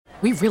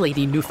We really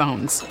need new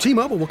phones.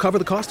 T-Mobile will cover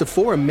the cost of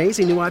 4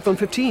 amazing new iPhone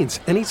 15s,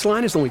 and each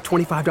line is only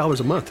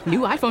 $25 a month. New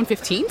iPhone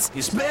 15s?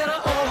 It's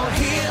better over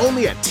here.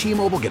 Only at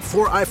T-Mobile, get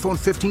 4 iPhone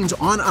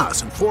 15s on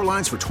us and 4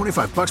 lines for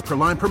 $25 per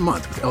line per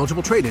month with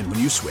eligible trade-in when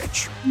you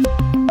switch.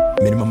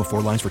 Minimum of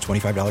 4 lines for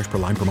 $25 per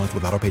line per month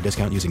with autopay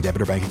discount using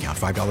debit or bank account.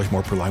 $5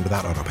 more per line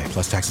without autopay,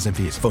 plus taxes and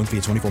fees. Phone fee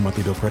at 24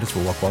 monthly bill credits for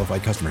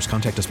well-qualified customers.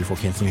 Contact us before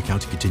canceling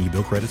account to continue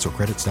bill credits or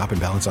credit stop and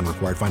balance on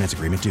required finance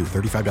agreement due.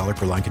 $35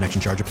 per line connection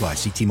charge applies.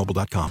 See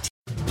T-Mobile.com.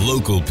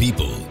 Local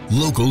people,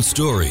 local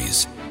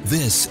stories.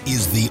 This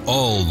is the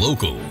All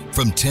Local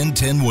from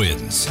 1010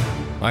 Wins.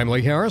 I'm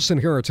Lee Harris,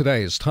 and here are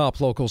today's top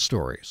local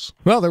stories.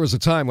 Well, there was a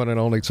time when it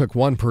only took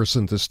one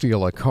person to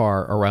steal a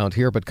car around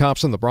here, but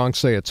cops in the Bronx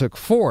say it took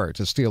 4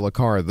 to steal a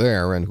car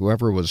there, and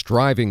whoever was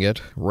driving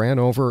it ran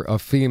over a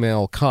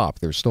female cop.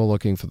 They're still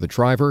looking for the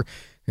driver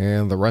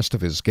and the rest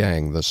of his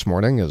gang this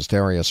morning, as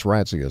Darius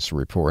Radzius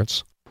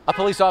reports. A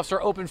police officer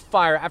opened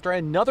fire after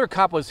another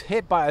cop was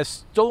hit by a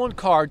stolen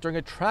car during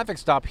a traffic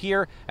stop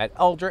here at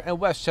Elder and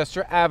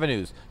Westchester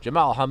Avenues.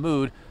 Jamal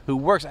Hamoud, who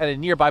works at a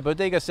nearby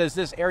bodega, says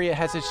this area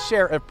has its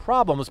share of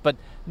problems, but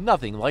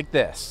nothing like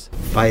this.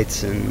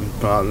 Fights and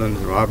problems,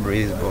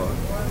 robberies, but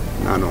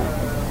no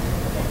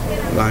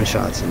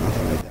gunshots and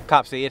nothing like that.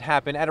 Cops say it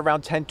happened at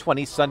around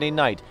 10:20 Sunday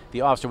night.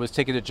 The officer was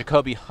taken to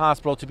Jacoby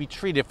Hospital to be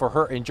treated for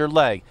her injured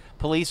leg.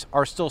 Police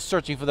are still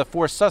searching for the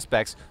 4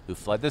 suspects who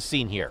fled the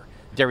scene here.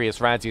 Darius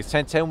Radzius,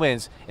 1010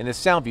 Wins, in the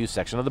Soundview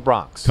section of the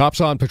Bronx. Cops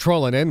on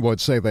patrol in Inwood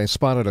say they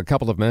spotted a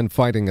couple of men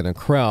fighting in a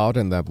crowd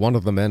and that one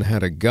of the men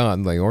had a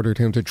gun. They ordered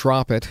him to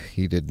drop it.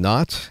 He did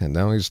not, and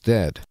now he's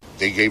dead.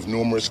 They gave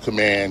numerous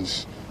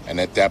commands,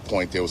 and at that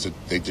point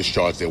they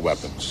discharged their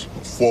weapons.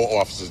 Four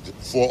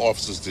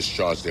officers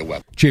discharged their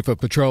weapons. Chief of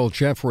Patrol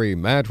Jeffrey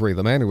Madry,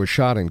 the man who was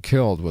shot and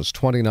killed, was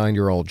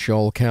 29-year-old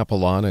Joel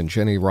Capellan, and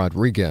Jenny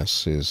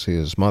Rodriguez is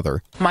his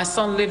mother. My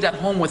son lived at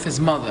home with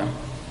his mother.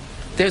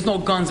 There's no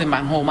guns in my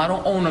home. I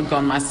don't own a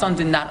gun. My son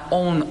did not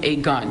own a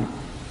gun.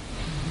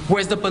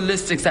 Where's the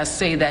ballistics that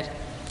say that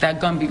that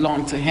gun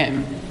belonged to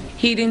him?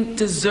 He didn't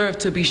deserve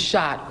to be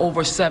shot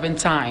over 7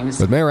 times.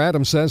 But Mayor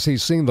Adams says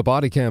he's seen the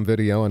body cam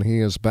video and he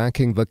is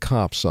backing the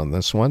cops on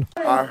this one.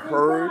 I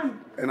heard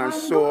and I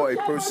saw a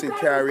person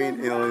carrying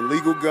an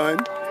illegal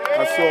gun.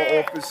 I saw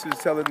officers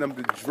telling them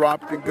to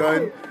drop the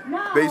gun.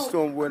 Based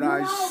on what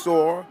I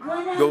saw,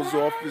 those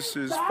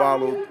officers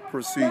followed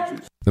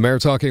procedures. The mayor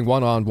talking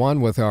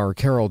one-on-one with our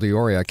Carol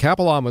Dioria.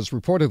 Capellan was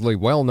reportedly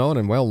well-known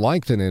and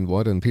well-liked in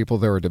Inwood, and people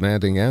there are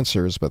demanding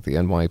answers, but the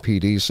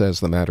NYPD says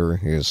the matter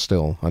is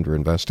still under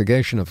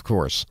investigation, of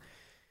course.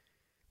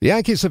 The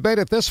Yankees have made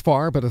it this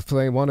far, but if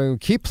they want to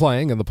keep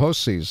playing in the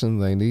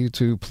postseason, they need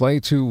to play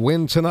to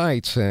win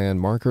tonight, and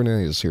Mark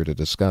Ernay is here to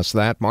discuss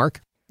that.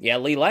 Mark? Yeah,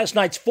 Lee, last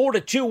night's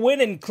 4-2 win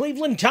in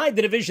Cleveland tied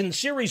the division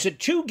series at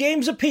 2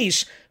 games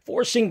apiece,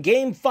 forcing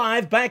Game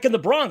 5 back in the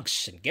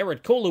Bronx. And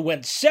Garrett Cole, who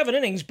went 7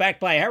 innings, backed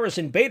by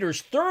Harrison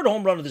Bader's 3rd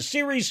home run of the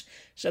series,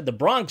 said the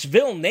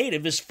Bronxville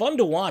native is fun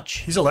to watch.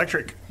 He's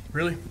electric,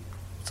 really.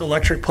 It's an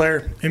electric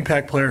player,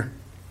 impact player.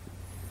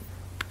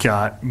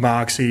 Got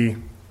moxie,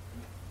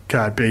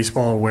 got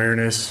baseball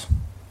awareness,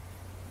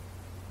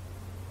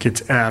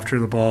 gets after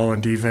the ball on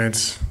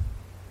defense.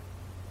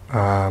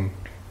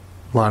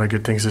 A lot of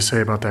good things to say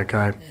about that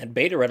guy. And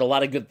Bader had a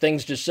lot of good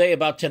things to say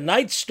about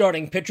tonight's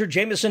starting pitcher,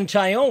 Jameson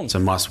Taillon. It's a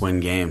must-win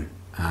game,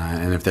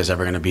 and if there's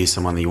ever going to be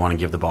someone that you want to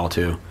give the ball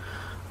to,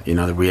 you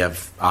know,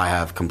 I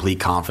have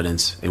complete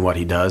confidence in what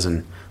he does,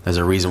 and there's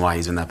a reason why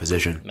he's in that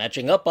position.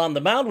 Matching up on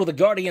the mound with the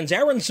Guardians'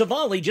 Aaron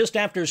Savali just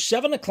after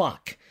 7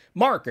 o'clock.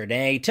 Mark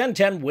Ernay,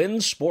 1010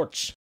 Wins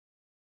Sports.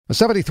 A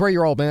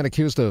 73-year-old man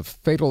accused of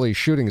fatally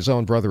shooting his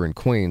own brother in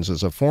Queens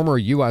is a former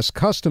U.S.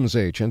 Customs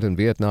agent and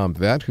Vietnam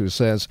vet who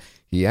says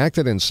he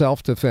acted in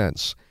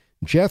self-defense.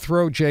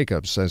 Jethro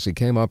Jacobs says he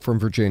came up from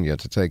Virginia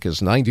to take his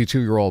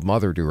 92-year-old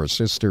mother to her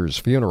sister's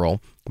funeral,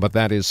 but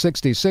that his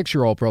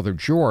 66-year-old brother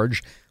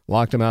George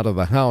locked him out of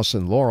the house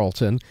in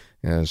Laurelton.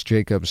 As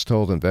Jacobs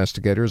told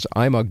investigators,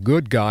 "I'm a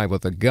good guy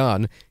with a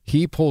gun.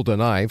 He pulled a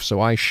knife, so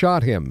I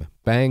shot him.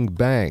 Bang,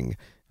 bang.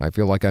 I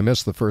feel like I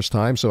missed the first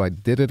time, so I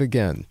did it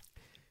again."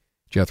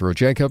 Jethro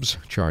Jacobs,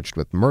 charged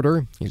with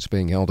murder. He's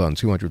being held on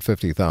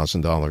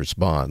 $250,000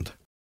 bond.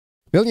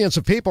 Millions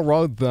of people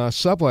rode the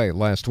subway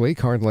last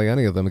week. Hardly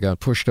any of them got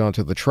pushed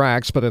onto the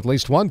tracks, but at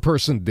least one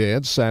person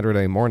did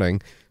Saturday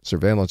morning.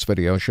 Surveillance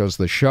video shows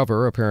the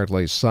shover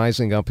apparently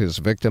sizing up his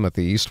victim at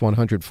the East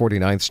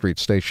 149th Street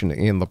station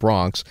in the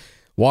Bronx,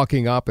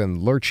 walking up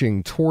and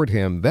lurching toward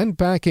him, then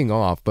backing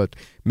off, but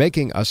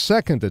making a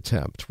second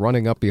attempt,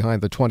 running up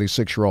behind the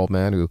 26-year-old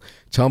man who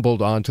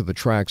tumbled onto the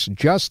tracks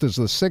just as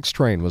the 6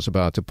 train was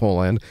about to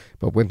pull in,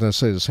 but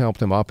witnesses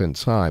helped him up in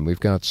time. We've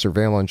got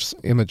surveillance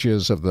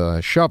images of the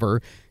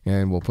shover,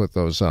 and we'll put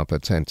those up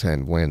at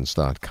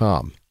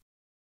 1010wins.com.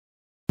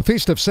 The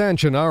Feast of San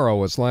Gennaro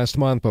was last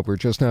month, but we're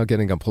just now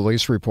getting a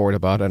police report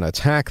about an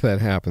attack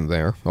that happened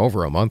there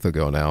over a month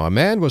ago now. A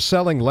man was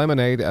selling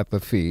lemonade at the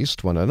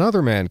feast when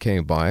another man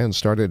came by and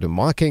started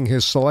mocking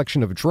his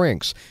selection of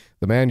drinks.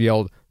 The man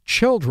yelled,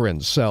 children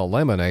sell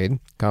lemonade.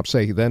 Cops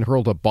say he then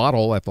hurled a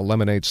bottle at the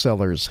lemonade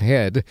seller's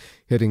head,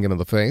 hitting him in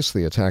the face.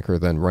 The attacker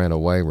then ran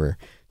away. We're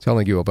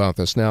telling you about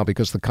this now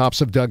because the cops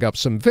have dug up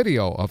some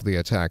video of the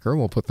attacker.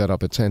 We'll put that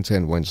up at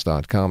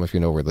 1010wins.com. If you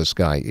know where this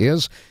guy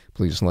is,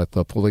 please let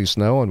the police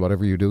know, and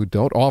whatever you do,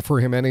 don't offer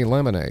him any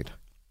lemonade.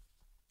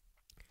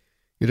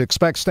 You'd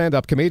expect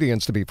stand-up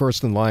comedians to be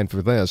first in line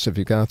for this. If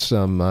you got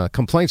some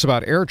complaints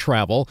about air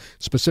travel,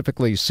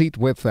 specifically seat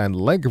width and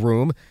leg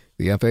room,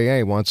 the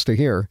FAA wants to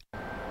hear.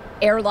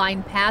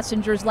 Airline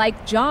passengers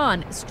like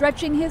John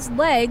stretching his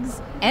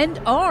legs and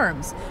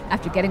arms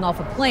after getting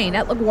off a plane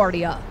at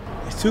LaGuardia.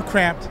 It's too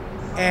cramped,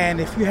 and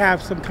if you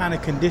have some kind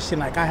of condition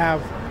like I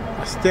have,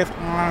 a stiff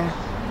arm,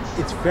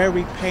 it's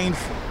very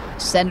painful.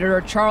 Senator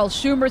Charles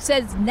Schumer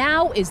says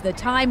now is the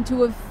time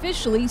to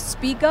officially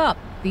speak up.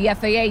 The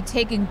FAA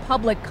taking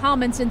public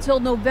comments until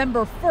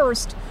November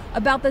 1st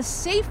about the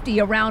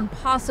safety around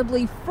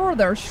possibly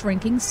further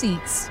shrinking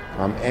seats.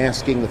 I'm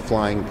asking the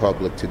flying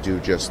public to do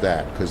just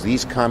that because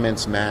these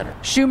comments matter.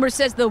 Schumer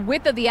says the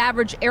width of the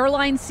average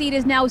airline seat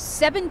is now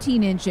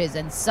 17 inches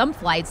and some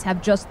flights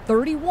have just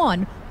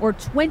 31 or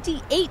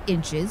 28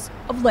 inches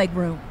of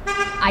legroom.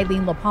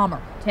 Eileen LaPalmer,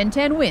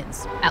 1010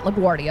 Wins at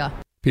LaGuardia.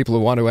 People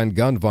who want to end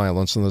gun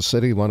violence in the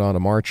city went on a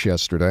march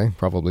yesterday.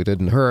 Probably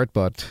didn't hurt,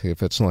 but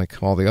if it's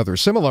like all the other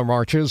similar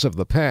marches of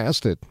the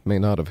past, it may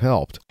not have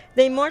helped.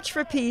 They marched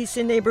for peace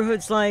in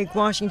neighborhoods like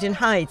Washington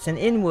Heights and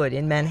Inwood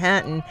in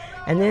Manhattan,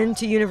 and then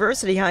to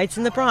University Heights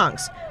in the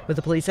Bronx. With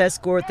a police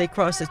escort, they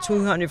crossed the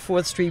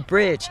 204th Street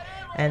Bridge,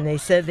 and they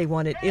said they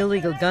wanted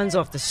illegal guns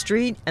off the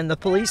street and the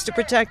police to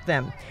protect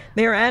them.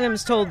 Mayor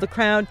Adams told the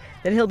crowd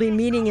that he'll be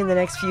meeting in the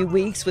next few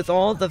weeks with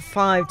all the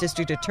 5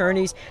 district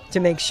attorneys to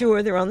make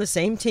sure they're on the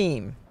same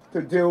team.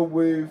 To deal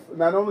with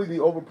not only the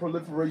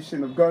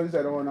overproliferation of guns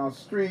that are on our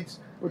streets,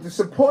 but the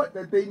support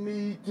that they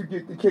need to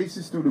get the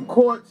cases through the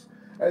courts,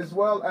 as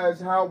well as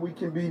how we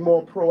can be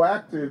more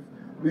proactive,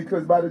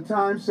 because by the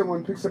time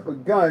someone picks up a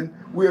gun,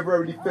 we have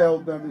already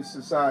failed them in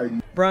society.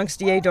 Bronx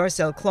DA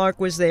Darcel Clark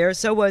was there,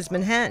 so was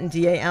Manhattan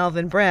DA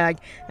Alvin Bragg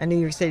and New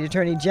York State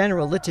Attorney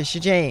General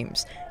Letitia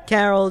James.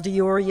 Carol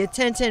D'Auria,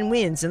 1010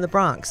 Wins in the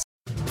Bronx.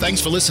 Thanks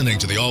for listening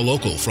to the All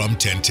Local from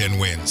 1010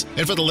 Wins.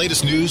 And for the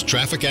latest news,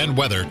 traffic, and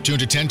weather, tune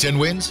to 1010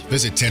 Wins,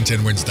 visit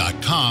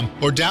 1010wins.com,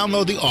 or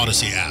download the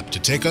Odyssey app to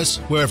take us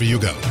wherever you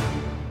go.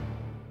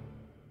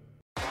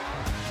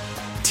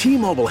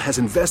 T-Mobile has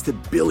invested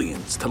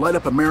billions to light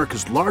up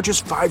America's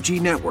largest 5G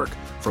network,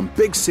 from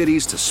big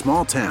cities to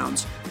small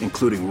towns,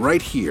 including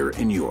right here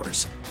in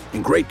yours.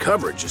 And great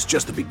coverage is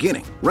just the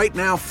beginning. Right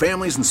now,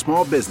 families and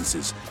small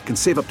businesses can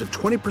save up to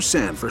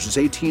 20% versus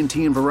AT&T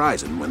and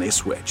Verizon when they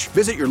switch.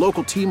 Visit your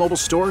local T-Mobile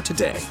store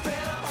today.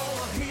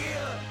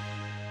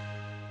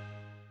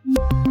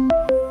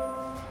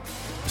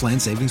 Plan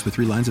savings with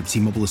 3 lines of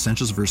T-Mobile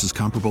Essentials versus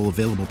comparable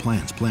available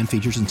plans. Plan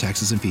features and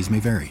taxes and fees may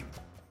vary.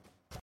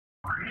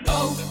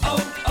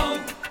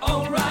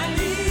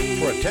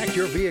 Protect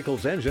your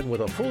vehicle's engine with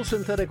a full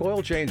synthetic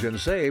oil change and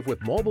save with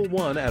Mobil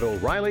 1 at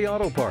O'Reilly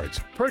Auto Parts.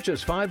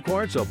 Purchase 5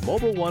 quarts of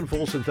Mobil 1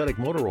 full synthetic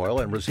motor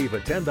oil and receive a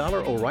 $10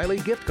 O'Reilly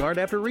gift card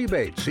after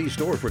rebate. See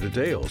store for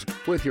details.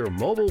 With your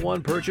Mobil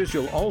 1 purchase,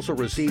 you'll also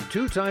receive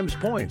 2 times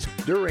points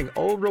during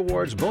O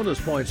Rewards Bonus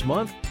Points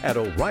Month at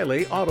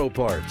O'Reilly Auto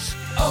Parts.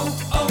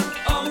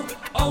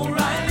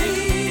 O'Reilly.